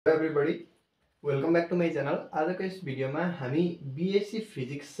Hello everybody, welcome back to my channel. आजको यस भिडियोमा हामी BSc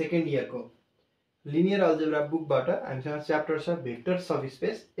physics second इयरको linear algebra बुकबाट हामीसँग च्याप्टर छ भेक्टर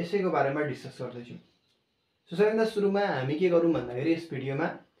सबस्पेस, यसैको बारेमा डिस्कस गर्दैछौँ। सो सबैभन्दा सुरुमा हामी के गरौँ भन्दाखेरि यस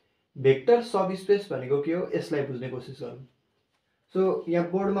भिडियोमा भेक्टर सबस्पेस भनेको के हो यसलाई बुझ्ने कोसिस गरौँ। सो यहाँ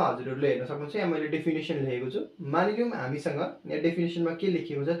बोर्डमा हजुरहरूले हेर्न सक्नुहुन्छ, यहाँ मैले डेफिनेसन लेखेको छु। मानिलिउँ हामीसँग यहाँ डेफिनेसनमा के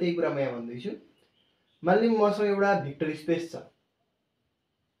लेखिएको छ त्यही कुरा म यहाँ भन्दैछु। मानिलिउँ मसँग एउटा भेक्टर स्पेस छ।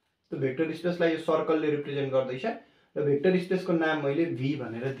 तो भेक्टर स्पेसलाई यो सर्कलले रिप्रेजेन्ट गर्दैछ र भेक्टर स्पेसको नाम मैले V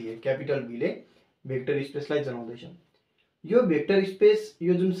भनेर दिएँ, क्यापिटल V ले भेक्टर स्पेसलाई जनाउँदैछ। यो भेक्टर स्पेस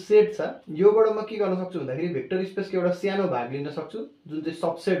यो जुन सेट छ योबाट म के गर्न सक्छु भन्दाखेरि भेक्टर स्पेसको एउटा सानो भाग लिन सक्छु जुन चाहिँ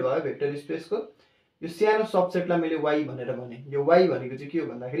सबसेट भयो भेक्टर स्पेसको। यो सानो सबसेटलाई मैले Y भनेर भने। यो Y भनेको चाहिँ के हो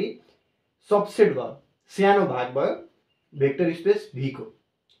भन्दाखेरि सबसेट भयो, सानो भाग भयो भेक्टर स्पेस V को।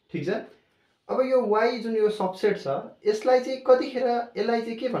 ठीक छ। अब यो Y जुन यो सबसेट छ यसलाई चाहिँ कतिखेर यसलाई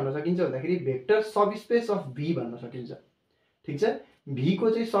चाहिँ के भन्न सकिन्छ भन्दाखेरि भेक्टर सबस्पेस अफ V भन्न सकिन्छ। ठीक छ। V को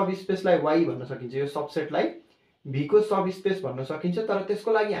चाहिँ सबस्पेसलाई Y भन्न सकिन्छ, यो सबसेटलाई V को सबस्पेस भन्न सकिन्छ। तर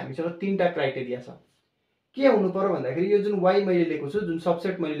त्यसको लागि हामीसँग तीनटा क्राइटेरिया छ। के हुनु पर्यो भन्दाखेरि यो जुन Y मैले लिएको छु, जुन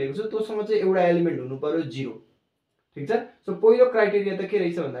सबसेट मैले लिएको छु त्योसँग चाहिँ एउटा एलिमेन्ट हुनु पर्यो 0। ठीक छ। सो पहिलो क्राइटेरिया त के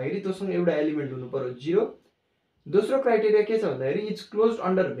रहेछ भन्दाखेरि त्योसँग एउटा एलिमेन्ट हुनु पर्यो 0। दोस्रो क्राइटेरिया के छ भन्दाखेरि it's closed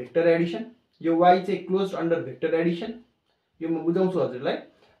under vector Edison. यो Y चाहिँ क्लोज्ड अन्डर भेक्टर एडिसन, यो म बुझाउँछु हजुरलाई।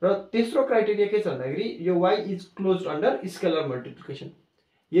 र तेस्रो क्राइटेरिया के छ भन्दाखेरि यो Y is closed under scalar multiplication.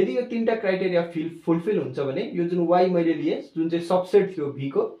 यदि यो तीनटा क्राइटेरिया फुलफिल हुन्छ भने यो जुन Y मैले लिए जुन चाहिँ सबसेट थियो V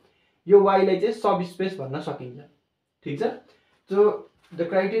को, यो Y लाई चाहिँ सबस्पेस भन्न सकिन्छ। ठीक छ। सो द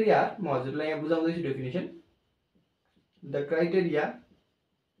क्राइटेरिया म हजुरलाई यहाँ बुझाउँदैछु definition. The criteria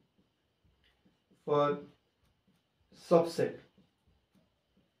for subset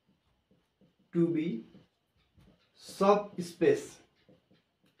to be subspace.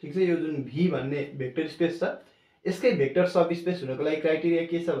 ठीक छ। यो जुन V भन्ने भेक्टर स्पेस छ यसकै भेक्टर सबस्पेस हुनको लागि क्राइटेरिया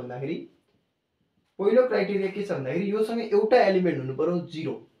के छ भन्दाखेरि पहिलो क्राइटेरिया के छ भन्दाखेरि योसँग एउटा एलिमेन्ट हुनु पर्यो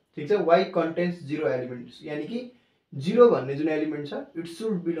 0। ठीक छ। Y कन्टेन्स 0 एलिमेन्ट्स, यानी कि 0 भन्ने जुन एलिमेन्ट छ it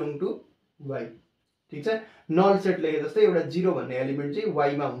should belong to Y। ठीक छ। नल सेट लेखे जस्तै एउटा 0 भन्ने एलिमेन्ट चाहिँ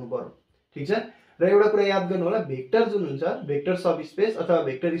Y मा हुनु पर्यो। ठीक छ। र एउटा कुरा याद गर्नु होला, भेक्टर जुन हुन्छ भेक्टर सबस्पेस अथवा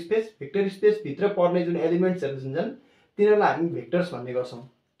भेक्टर स्पेस भित्र पर्ने जुन एलिमेन्ट्सहरु छन् तिनीहरुलाई हामी भेक्टर्स भन्ने गर्छौं।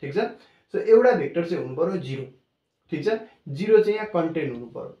 ठीक छ। सो एउटा भेक्टर चाहिँ हुनु पर्यो 0। ठीक छ। 0 चाहिँ यहाँ कन्टेन्ट हुनु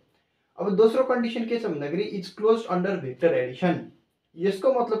पर्यो। अब दोस्रो कन्डिसन के छ भन्दाखेरि it's closed under vector Edison.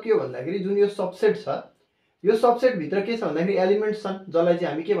 यसको मतलब के हो भन्दाखेरि जुन यो सबसेट छ यो सबसेट भित्र के छ भन्दाखेरि एलिमेन्ट्स छन् जसलाई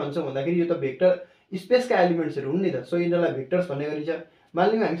चाहिँ हामी के भन्छौं भन्दाखेरि यो त भेक्टर स्पेसका एलिमेन्ट्सहरु हुन् नि त। सो यिनीहरुलाई भेक्टर्स भन्ने गरिन्छ।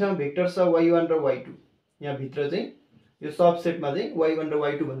 मानिलिउँ हामीसँग भेक्टर्स छ y1 र y2। यहाँ भित्र चाहिँ यो सबसेटमा चाहिँ y1 र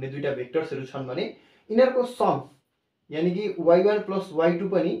y2 भन्ने दुईटा भेक्टर्सहरु छन् भने यिनीहरुको सम यानी कि y1 + y2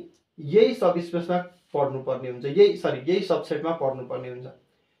 पनि यही सबस्पेसमा पर्नुपर्ने हुन्छ, यही सबसेटमा पर्नुपर्ने हुन्छ।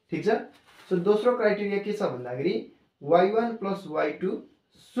 ठीक छ। सो दोस्रो क्राइटेरिया के छ भन्दाखेरि y1 + y2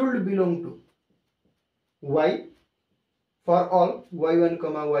 should belong to y for all y1,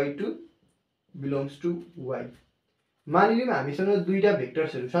 y2 belongs to y। मानिलिउँ हामीसँग दुईटा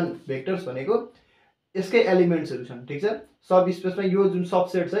भेक्टर्सहरु छन्, भेक्टर्स भनेको यसकै एलिमेन्ट्सहरु छन्। ठीक छ। सबस्पेसमा यो जुन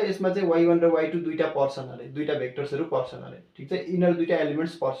सबसेट छ यसमा चाहिँ y1 र y2 दुईटा पर्छन् अरे, दुईटा भेक्टर्सहरु पर्छन् अरे। ठीक छ। यिनीहरु दुईटा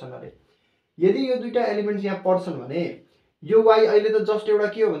एलिमेन्ट्स पर्छन् अरे। यदि यो दुईटा एलिमेन्ट्स यहाँ पर्छन् भने यो y अहिले त जस्ट एउटा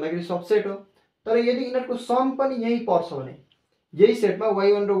के हो भन्दाखेरि सबसेट हो, तर यदि यिनीहरुको सम पनि यही पर्छ भने यही सेटमा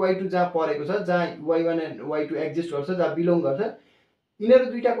y1 र y2 जहाँ परेको छ, जहाँ y1 र y2 एक्जिस्ट गर्छ, जहाँ बिलोङ गर्छ, यिनीहरु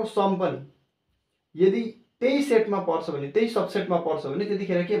दुईटाको सम पनि यदि त्यही सेटमा पर्छ भने, त्यही सबसेटमा पर्छ भने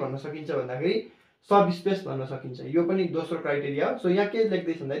त्यतिखेर के भन्न सकिन्छ भन्दाखेरि सबस्पेस भन्न सकिन्छ। यो पनि दोस्रो क्राइटेरिया हो। सो यहाँ के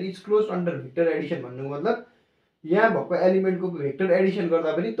लेख्दै छ भन्दाखेरि it's closed under vector Edison भन्नुको मतलब यहाँ भएको एलिमेन्टको भेक्टर एडिसन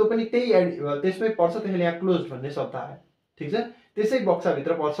गर्दा पनि त्यो पनि त्यही त्यसमै पर्छ, त्यसैले यहाँ क्लोज्ड भन्ने शब्द आयो। ठीक छ। त्यसै बक्सा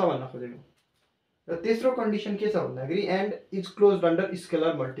भित्र पर्छ भन्न खोजेको। र तेस्रो कन्डिसन के छ भन्दाखेरि and is closed under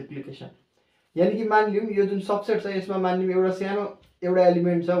scalar multiplication. यानी कि मानिलिउँ यो जुन सबसेट छ यसमा मानिलिउँ एउटा सानो एउटा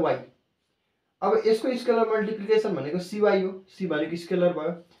एलिमेन्ट छ y। अब यसको स्केलर मल्टिप्लिकेसन भनेको cy हो। c भनेको स्केलर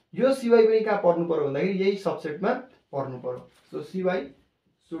भयो। यो cy पनि कहाँ पर्नु पर्यो भन्दाखेरि यही सबसेटमा पर्नु पर्यो। So cy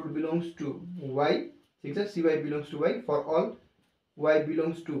should belongs to y। ठीक छ। cy belongs to y for all y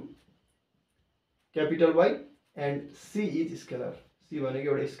belongs to capital Y and c is scalar. c भनेको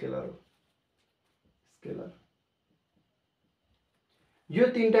एउटा स्केलर हो, स्केलर। यो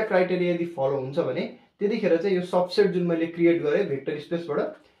तीनटा क्राइटेरिया यदि फलो हुन्छ भने त्यतिखेर चाहिँ यो सबसेट जुन मैले क्रिएट गरे भेक्टर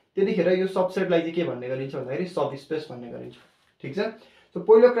स्पेसबाट त्यतिखेर यो सबसेटलाई चाहिँ के भन्ने गरिन्छ भन्दाखेरि सबस्पेस भन्ने गरिन्छ। ठीक छ। सो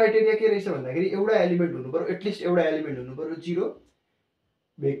पहिलो क्राइटेरिया के रहेछ भन्दाखेरि एउटा एलिमेन्ट हुनु पर्यो, एटलिस्ट एउटा एलिमेन्ट हुनु पर्यो 0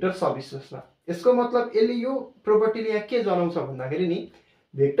 भेक्टर सबस्पेसमा। यसको मतलब यसले यो प्रोपर्टीले यहाँ के जनाउँछ भन्दाखेरि नि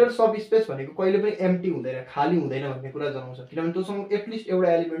भेक्टर सब स्पेस भनेको कहिले पनि एम्प्टी हुँदैन, खाली हुँदैन भन्ने कुरा जनाउँछ। किनभने तँसँग एटलिस्ट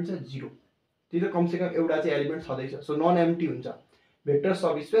एउटा एलिमेन्ट छ 0, त्यो त कमसेकम एउटा चाहिँ एलिमेन्ट छँदैछ, सो नन एम्प्टी हुन्छ, भेक्टर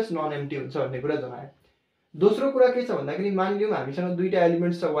सब स्पेस नन एम्प्टी हुन्छ भन्ने कुरा जनायो। दोस्रो कुरा के छ भन्दाखेरि मानिलिउँ हामीसँग दुईटा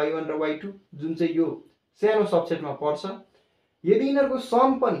एलिमेन्ट्स छ y1 र y2 जुन चाहिँ यो सानो सबसेटमा पर्छ। यदि यिनीहरूको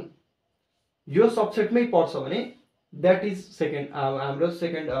सम पनि यो सबसेटमै पर्छ भने द्याट इज हाम्रो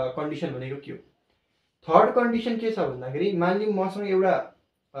सेकेन्ड कन्डिसन भनेको के हो। थर्ड कन्डिसन के छ भन्दाखेरि मानिलिउँ मसँग एउटा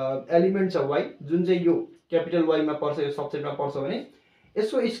एलिमेन्ट छ y जुन चाहिँ यो क्यापिटल Y मा पर्छ, यो सबसेटमा पर्छ भने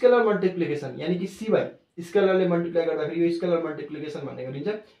यसको स्केलर मल्टिप्लिकेसन यानि कि cy, स्केलरले मल्टिप्लाई गर्दाखेरि यो स्केलर मल्टिप्लिकेसन भन्ने गरिन्छ।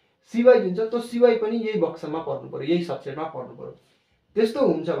 cy जुन छ त्यो cy पनि यही बक्समा पर्नु पर्यो, यही सबसेटमा पर्नु पर्यो। त्यस्तो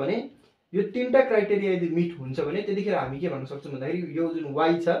हुन्छ भने यो तीनटा क्राइटेरिया यदि मिट हुन्छ भने त्यतिखेर हामी के भन्न सक्छौँ भन्दाखेरि यो जुन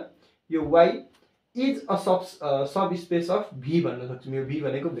y छ यो y is a sub space of v भन्न सक्छौँ। यो v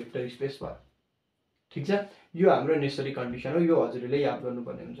भनेको भेक्टर स्पेस भयो। ठीक छ, यो हाम्रो नेसेसरी कन्डिसन हो, यो हजुरले याद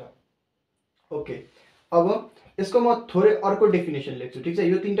गर्नुपर्ने हुन्छ। ओके, अब यसको म थोरै अर्को डेफिनेसन लेख्छु। ठीक छ,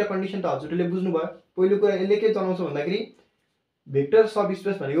 यो तीनटा कन्डिसन त हजुरले बुझ्नुभयो। पहिलो कुरा यसले के जनाउँछ भन्दाखेरि भेक्टर सब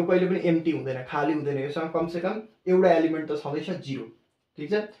स्पेस भनेको कहिले पनि एम्प्टी हुँदैन, खाली हुँदैन, यसमा कमसेकम एउटा एलिमेन्ट त छँदैछ 0। ठीक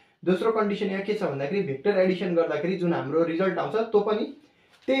छ, दोस्रो कन्डिसन यहाँ के छ भन्दाखेरि भेक्टर एडिसन गर्दाखेरि जुन हाम्रो रिजल्ट आउँछ त्यो पनि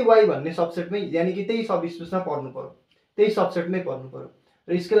त्यही y भन्ने सबसेटमै यानि कि त्यही सब स्पेसमा पर्नु पर्यो, त्यही सबसेटमै पर्नु पर्यो,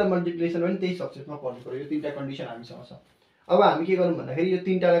 र स्केलर मल्टिप्लिकेसन पनि त्यही सबसेटमा पर्नु पर्यो। यो तीनटा कन्डिसन हामीसँग छ। अब हामी के गरौँ भन्दाखेरि यो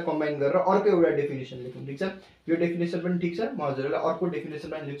तीनटालाई कम्बाइन गरेर अर्को एउटा डेफिनेसन लेखौँ। ठीक छ, यो डेफिनेसन पनि ठीक छ, म हजुरहरूलाई अर्को डेफिनेसन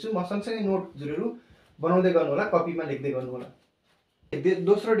पनि लेख्छु। म सँगसँगै नोट हजुरहरू बनाउँदै गर्नु होला, कपीमा लेख्दै गर्नु होला।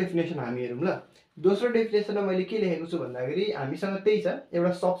 दोस्रो डेफिनेसन हामी हेरौँ ल। दोस्रो डेफिनेसनमा मैले के लेखेको छु भन्दाखेरि हामीसँग त्यही छ,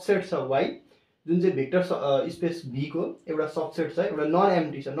 एउटा सबसेट छ y जुन चाहिँ भेक्टर स्पेस v को एउटा सबसेट छ, एउटा नन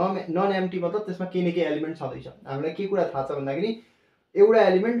एम्प्टी छ। नन एम्प्टी मतलब त्यसमा केही न केही एलिमेन्ट छँदैछ। हामीलाई के कुरा थाहा छ भन्दाखेरि एउटा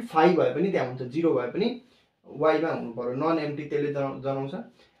एलिमेन्ट 5 भए पनि त्यहाँ हुन्छ, 0 भए पनि y मा हुनु पर्यो, नन एम्प्टी त्यसले जनाउँछ।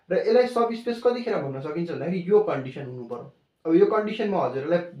 र यसलाई सब स्पेस कतिखेर भन्न सकिन्छ भन्दाखेरि यो कन्डिसन हुनु पर्यो। अब यो कन्डिसन म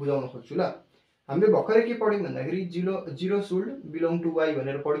हजुरलाई बुझाउन खोज्छु ल। हामीले भर्खरै के पढ्यौँ भन्दाखेरि 0 शुड बिलोङ टु y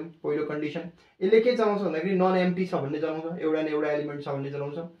भनेर पढ्यौँ पहिलो कन्डिसन। यसले के जनाउँछ भन्दाखेरि नन एम्प्टी छ भन्ने जनाउँछ, एउटा न एउटा एलिमेन्ट छ भन्ने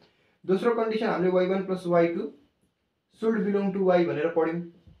जनाउँछ। दोस्रो कन्डिसन हामीले y1 + y2 should belong to y भनेर पढ्यौँ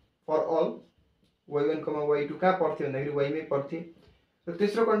फर अल y1, y2 कहाँ पर्थ्यो भन्दाखेरि y मै पर्थे। र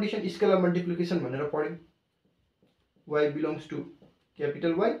तेस्रो कन्डिसन स्केलर मल्टिप्लिकेसन भनेर पढ्यौँ, y belongs to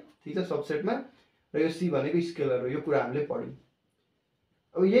capital Y। ठीक छ, सबसेटमा, र यो c भनेको स्केलर हो। यो कुरा हामीले पढ्यौँ।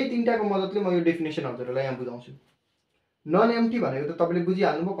 अब यही तीनटाको मद्दतले म यो डेफिनेसन हजुरहरूलाई यहाँ बुझाउँछु। नन एम्प्टी भनेको त तपाईँले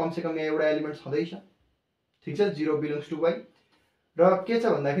बुझिहाल्नुभयो, कमसेकम यहाँ एउटा एलिमेन्ट छँदैछ। ठीक छ, 0 बिलोङ्स टु y। र के छ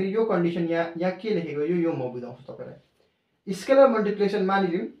भन्दाखेरि यो कन्डिसन यहाँ के लेखेको यो म बुझाउँछु तपाईँलाई। स्केलर मल्टिप्लिकेसन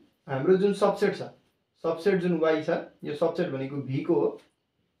मानिलिउँ हाम्रो जुन सबसेट छ, सबसेट जुन y छ, यो सबसेट भनेको v को हो।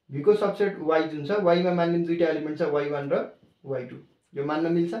 v को सबसेट y जुन छ, y मा मानिलिउँ दुईटा एलिमेन्ट छ y1 र y2, यो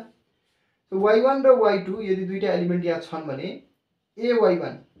मान्न मिल्छ। सो y1 र y2 यदि दुईटा एलिमेन्ट यहाँ छन् भने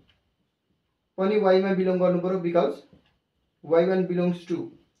ay1 पनि y मा बिलोङ गर्नु पर्यो, because y1 belongs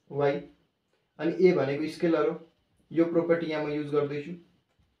to y, अनि a भनेको स्केलर हो। यो प्रोपर्टी यहाँ म युज गर्दैछु।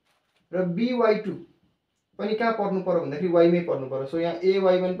 र by2 पनि कहाँ पर्नु पर्यो भन्दाखेरि y मै पर्नु पर्यो। सो यहाँ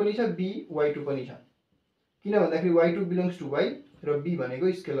ay1 पनि छ, by2 पनि छ, किन भन्दाखेरि y2 बिलोङ्स टु y र b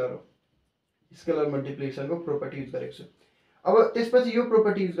भनेको स्केलर हो। स्केलर मल्टिप्लिकेसनको प्रोपर्टी युज गरेको छु। अब त्यसपछि यो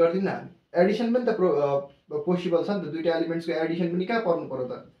प्रोपर्टी युज गर्दिन हामी, एडिसन पनि त पोसिबल छ नि त। दुईटा एलिमेन्ट्सको एडिसन पनि कहाँ पर्नु पर्यो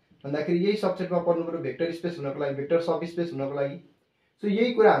त भन्दाखेरि यही सबसेटमा पर्नु पर्यो, भेक्टर स्पेस हुनको लागि, भेक्टर सब स्पेस हुनको लागि। सो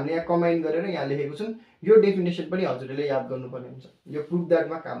यही कुरा हामीले यहाँ कम्बाइन गरेर यहाँ लेखेको छौँ। यो डेफिनेसन पनि हजुरले याद गर्नुपर्ने हुन्छ, यो प्रुफ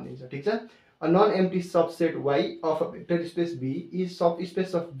द्याटमा काम दिन्छ। ठीक छ, a non empty subset y of a vector space v is sub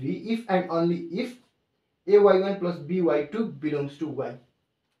space of v if and only if ay1 + by2 belongs to y।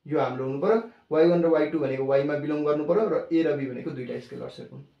 यो हाम्रो हुनु पर्यो, y1 र y2 भनेको y मा बिलोङ गर्नु पर्यो, र a र b भनेको दुईटा स्केलर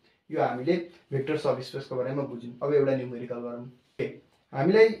सेट हुन्। यो हामीले भेक्टर सब स्पेसको बारेमा बुझ्यौँ। अब एउटा न्युमेरिकल गरौँ।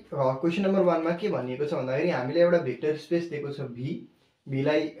 हामीलाई क्वेसन नम्बर 1 मा के भनिएको छ भन्दाखेरि हामीलाई एउटा भेक्टर स्पेस दिएको छ v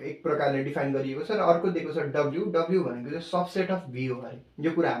लाई एक प्रकारले डिफाइन गरिएको छ, र अर्को दिएको छ w भनेको चाहिँ सबसेट अफ v हो अरे।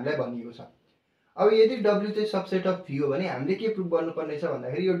 यो कुरा हामीलाई भनिएको छ। अब यदि w चाहिँ सबसेट अफ v हो भने हामीले के प्रुफ गर्नुपर्ने छ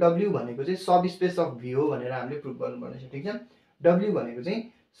भन्दाखेरि यो w भनेको चाहिँ सब स्पेस अफ v हो भनेर हामीले प्रुफ गर्नुपर्ने छ। ठीक छ, w भनेको चाहिँ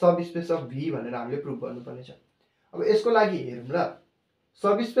सब स्पेस अफ v भनेर हामीले प्रुफ गर्नुपर्ने छ। अब यसको लागि हेरौँ ल।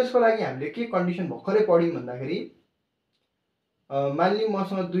 सब स्पेसको लागि हामीले के कन्डिसन भर्खरै पढ्यौँ भन्दाखेरि मानिलिउँ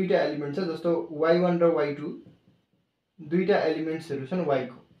मसँग दुईटा एलिमेन्ट छ, जस्तो y1 र y2 दुईटा एलिमेन्ट्सहरू छन् y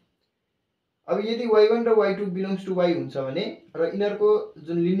को। अब यदि y1 र y2 बिलोङ्स टु y हुन्छ भने र यिनीहरूको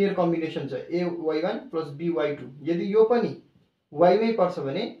जुन लिनियर कम्बिनेसन छ ay1 + by2 यदि यो पनि y मै पर्छ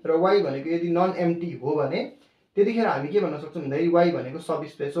भने र y भनेको यदि नन एम्प्टी हो भने त्यतिखेर हामी के भन्न सक्छौँ भन्दाखेरि y भनेको सब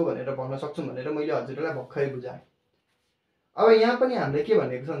स्पेस हो भनेर भन्न सक्छौँ भनेर मैले हजुरलाई भर्खरै बुझाएँ। अब यहाँ पनि हामीले के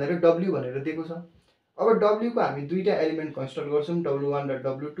भनेको छ भन्दाखेरि w भनेर दिएको छ। अब w को हामी दुईटा एलिमेन्ट कन्सिडर गर्छौं w1 र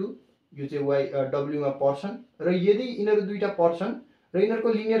w2। यो चाहिँ y w मा पर्छन् र यदि यिनीहरू दुईटा पर्छन् र यिनीहरूको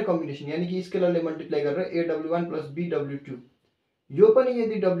लिनियर कम्बिनेसन यानी कि स्केलरले मल्टिप्लाई गरेर aw1 + bw2 यो पनि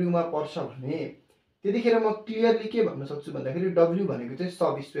यदि w मा पर्छ भने त्यतिखेर म क्लियरली के भन्न सक्छु भन्दाखेरि w भनेको चाहिँ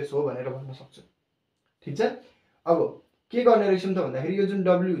सब स्पेस हो भनेर भन्न सक्छु। ठीक छ। अब के गर्ने रहेछौं त भन्दाखेरि यो जुन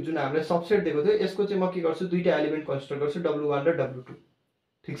w जुन हामीले सबसेट दिएको थियो यसको चाहिँ म के गर्छु दुईटा एलिमेन्ट कन्सिडर गर्छु w1 र w2।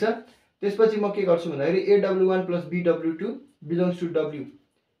 ठीक छ। त्यसपछि म के गर्छु भन्दाखेरि aw1 + bw2 belongs to w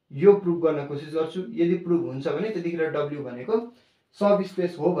यो प्रुभ गर्न कोसिस गर्छु। यदि प्रुभ हुन्छ भने त्यतिखेर w भनेको सब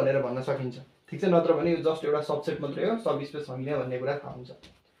स्पेस हो भनेर भन्न सकिन्छ। ठीक छ। नत्र भने यो जस्ट एउटा सबसेट मात्रै हो, सब स्पेस होइन भन्ने कुरा थाहा हुन्छ।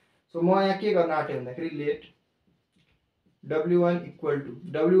 सो म यहाँ के गर्न आँटे भन्दाखेरि लेट w1 =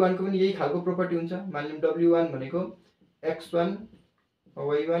 w1 को पनि यही खालको प्रोपर्टी हुन्छ। मानिलिउँ w1 भनेको x1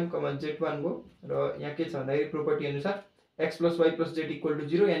 y1 z1 हो र यहाँ के छ भन्दाखेरि प्रोपर्टी अनुसार x + y + z =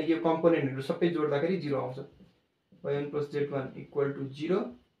 0 यानी कि यो कम्पोनेन्टहरु सबै जोड्दाखेरि 0 आउँछ। y1 + z1 = 0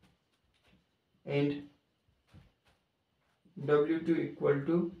 and w2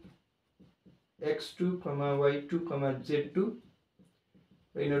 = x2, y2, z2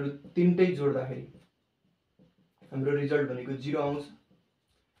 र यिनीहरु तीनटै जोड्दाखेरि हाम्रो रिजल्ट भनेको 0 आउँछ।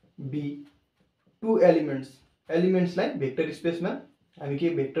 b टु एलिमेन्ट्सलाई भेक्टर स्पेसमा हामी के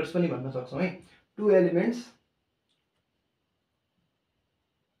भेक्टर्स पनि भन्न सक्छौं है। टु एलिमेन्ट्स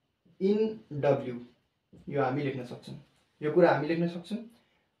इन w यो हामी लेख्न सक्छौं। यो कुरा हामी लेख्न सक्छौं।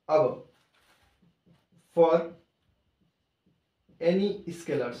 अब फर एनी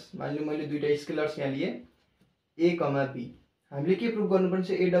स्केलर्स मानिलिउँ मैले दुईटा स्केलर्स यहाँ लिए a, b हामीले के प्रुभ गर्नुपर्छ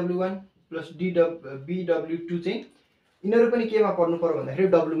aw1 + bw2 चाहिँ यिनीहरु पनि केमा पर्नु पर्यो भन्दाखेरि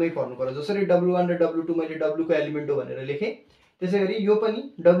w मै पर्नु पर्यो। जसरी w1 र w2 मैले w को एलिमेन्ट हो भनेर लेखे त्यसैगरी यो पनि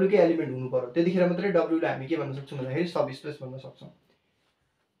w को एलिमेन्ट हुनु पर्यो। त्यतिखेर मात्रै w लाई हामी के भन्न सक्छौं भन्दाखेरि सब स्पेस भन्न सक्छौं।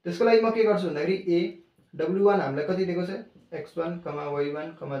 त्यसको लागि म के गर्छु भन्दाखेरि a w1 हामीलाई कति दिएको छ x1, y1,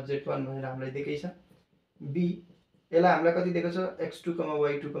 z1 भनेर हामीलाई दिएकै छ। b यसलाई हामीलाई कति दिएको छ x2,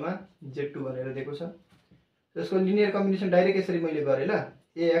 y2, z2 भनेर दिएको छ। त्यसको लिनियर कम्बिनेसन डाइरेक्ट यसरी मैले गरे ल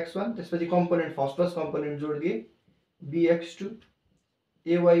ax1 त्यसपछि कम्पोनेन्ट फर्स्ट कम्पोनेन्ट जोड दिए bx2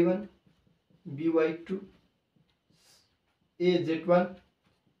 ay1 by2 az1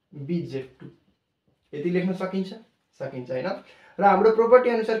 bz2 यति लेख्न सकिन्छ हैन। र हाम्रो प्रोपर्टी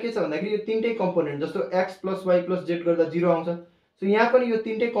अनुसार के छ भन्दाखेरि यो तीनटै कम्पोनेन्ट जस्तो x + y + z गर्दा 0 आउँछ। सो यहाँ पनि यो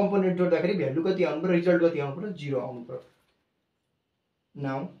तीनटै कम्पोनेन्ट जोड्दाखेरि भ्यालु कति आउनु पर्यो रिजल्ट कति आउनु पर्यो 0 आउनु पर्यो।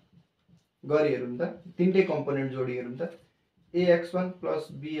 नाउ गरि हेरौँ त तीनटै कम्पोनेन्ट जोडी हेरौँ त ax1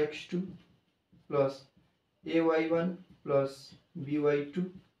 + bx2 + ay1 + by2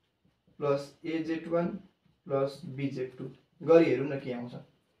 + az1 + bz2 गरि हेरौँ न के आउँछ।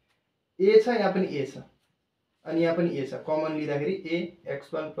 a छ यहाँ पनि a छ अनि यहाँ पनि a छ। कमन लिँदाखेरि a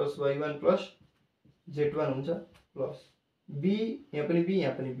x1 + y1 + z1 हुन्छ प्लस b यहाँ पनि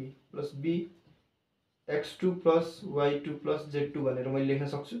b plus b x2 + y2 + z2 भनेर मैले लेख्न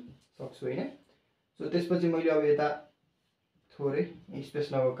सक्छु हैन। सो त्यसपछि मैले अब यता थोरै स्पेस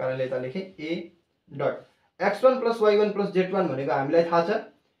नभएको कारणले यता लेखे a dot x1 + y1 + z1 भनेको हामीलाई थाहा छ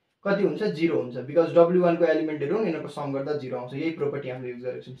कति हुन्छ 0 हुन्छ बिकज w1 को एलिमेन्टहरु यिनीहरुको सम गर्दा 0 आउँछ। यही प्रोपर्टी हामीले युज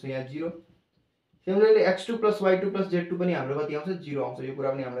गरेको छौं। सो यहाँ 0 सिमिलरली x2 + y2 + z2 पनि हाम्रो कति आउँछ 0 आउँछ। यो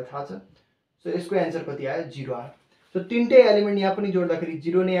कुरा पनि हामीलाई थाहा छ। सो यसको आन्सर कति आयो 0 आयो। सो तीनटै एलिमेन्ट यहाँ पनि जोड्दाखेरि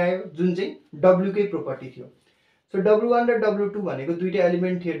 0 नै आयो जुन चाहिँ w कै प्रोपर्टी थियो। सो w1 र w2 भनेको दुईटा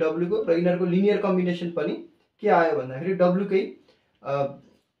एलिमेन्ट थिए w को र यिनीहरुको लिनियर कम्बिनेसन पनि के आयो भन्दाखेरि w कै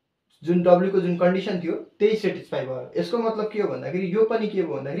जुन w को जुन कन्डिसन थियो त्यही सेटिस्फाई भयो। यसको मतलब के हो भन्दाखेरि यो पनि के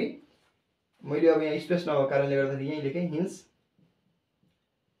हो भन्दाखेरि मैले अब यहाँ स्पेस नभएको कारणले गर्दाखेरि यही लेखे hence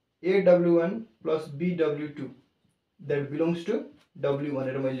aw1 + bw2 that belongs to w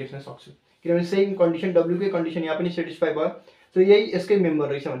भनेर मैले लेख्न सक्छु किनभने सेम कन्डिसन w कै कन्डिसन यहाँ पनि सेटिस्फाई भयो। सो यही यसकै मेम्बर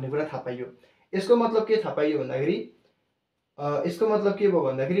रहेछ भन्ने कुरा थाहा पाइयो। यसको मतलब के थाहा पाइयो भन्दाखेरि यसको मतलब के भयो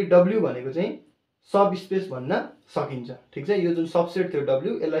भन्दाखेरि w भनेको चाहिँ सब स्पेस भन्न सकिन्छ। ठीक छ। यो जुन सबसेट थियो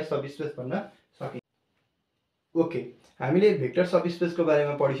w यसलाई सब स्पेस भन्न सकिन्छ। ओके हामीले भेक्टर सब स्पेसको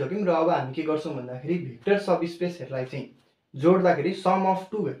बारेमा पढिसक्यौं र अब हामी के गर्छौं भन्दाखेरि भेक्टर सब स्पेसहरुलाई चाहिँ जोड्दाखेरि सम अफ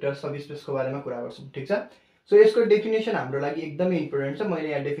टु भेक्टर सब स्पेसको बारेमा कुरा गर्छौं। ठीक छ। सो यसको डेफिनेसन हाम्रो लागि एकदमै इम्पोर्टेन्ट छ। मैले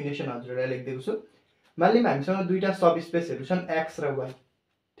यहाँ डेफिनेसन हजुरहरुलाई लेख्दिएको छु। मानिलिउँ हामीसँग दुईटा सब स्पेसहरु छन् x र y।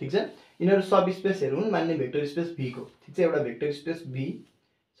 ठीक छ। यिनीहरु सब स्पेसहरु हुन् मान्ने भेक्टर स्पेस v को। ठीक छ। एउटा भेक्टर स्पेस v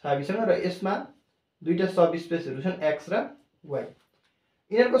छ हामीसँग र यसमा दुईटा सब स्पेसहरु छन् x र y।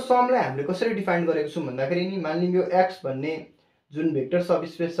 यिनीहरुको समलाई हामीले कसरी डिफाइन गरेको छौं भन्दाखेरि नि मानिलिउँ यो x भन्ने जुन भेक्टर सब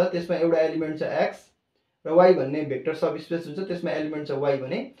स्पेस छ त्यसमा एउटा एलिमेन्ट छ x र y भन्ने भेक्टर सब स्पेस हुन्छ त्यसमा एलिमेन्ट छ y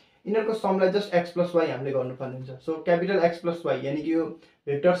भने यिनीहरुको समलाई जस्ट x + y हामीले गर्नुपर्ने हुन्छ। सो क्यापिटल x + y यानी कि यो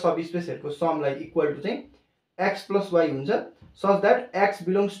vector sub स्पेसहरुको Samlai equal to चाहिँ x + y हुन्छ such that x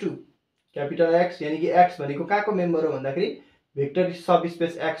belongs to capital X यानी कि x भनेको कहाँको मेम्बर हो भन्दाखेरि भेक्टर सब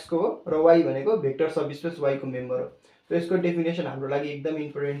स्पेस x को हो र y भनेको भेक्टर सब स्पेस y को मेम्बर हो। तो यसको डेफिनेसन हाम्रो लागि एकदम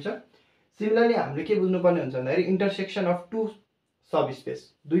इम्पोर्टेन्ट छ। सिमिलरली हामीले के बुझ्नुपर्ने हुन्छ भन्दाखेरि intersection of to sub space,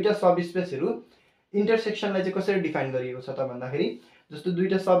 दुईटा सब स्पेसहरु इन्टरसेक्सनलाई चाहिँ कसरी डिफाइन गरिएको छ त भन्दाखेरि जस्तो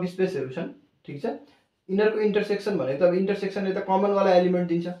दुईटा सब स्पेसहरु छन्, ठीक छ, यिनीहरुको इन्टरसेक्सन भनेको त अब इन्टरसेक्सनले त कमन वाला एलिमेन्ट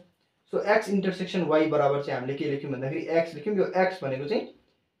दिन्छ। सो x इन्टरसेक्सन y बराबर चाहिँ हामीले के लेख्यौं भन्दाखेरि x लेख्यौं। यो x भनेको चाहिँ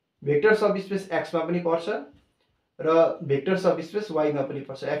भेक्टर सब स्पेस x मा पनि पर्छ र भेक्टर सब स्पेस y मा पनि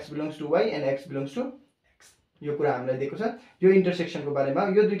पर्छ। x belongs to y and x belongs to x यो कुरा हामीलाई दिएको छ। यो इन्टरसेक्सनको बारेमा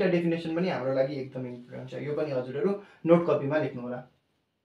यो दुईटा डेफिनेसन पनि हाम्रो लागि एकदम इम्पोर्टेन्ट छ। यो पनि हजुरहरु नोट कपीमा लेख्नु होला।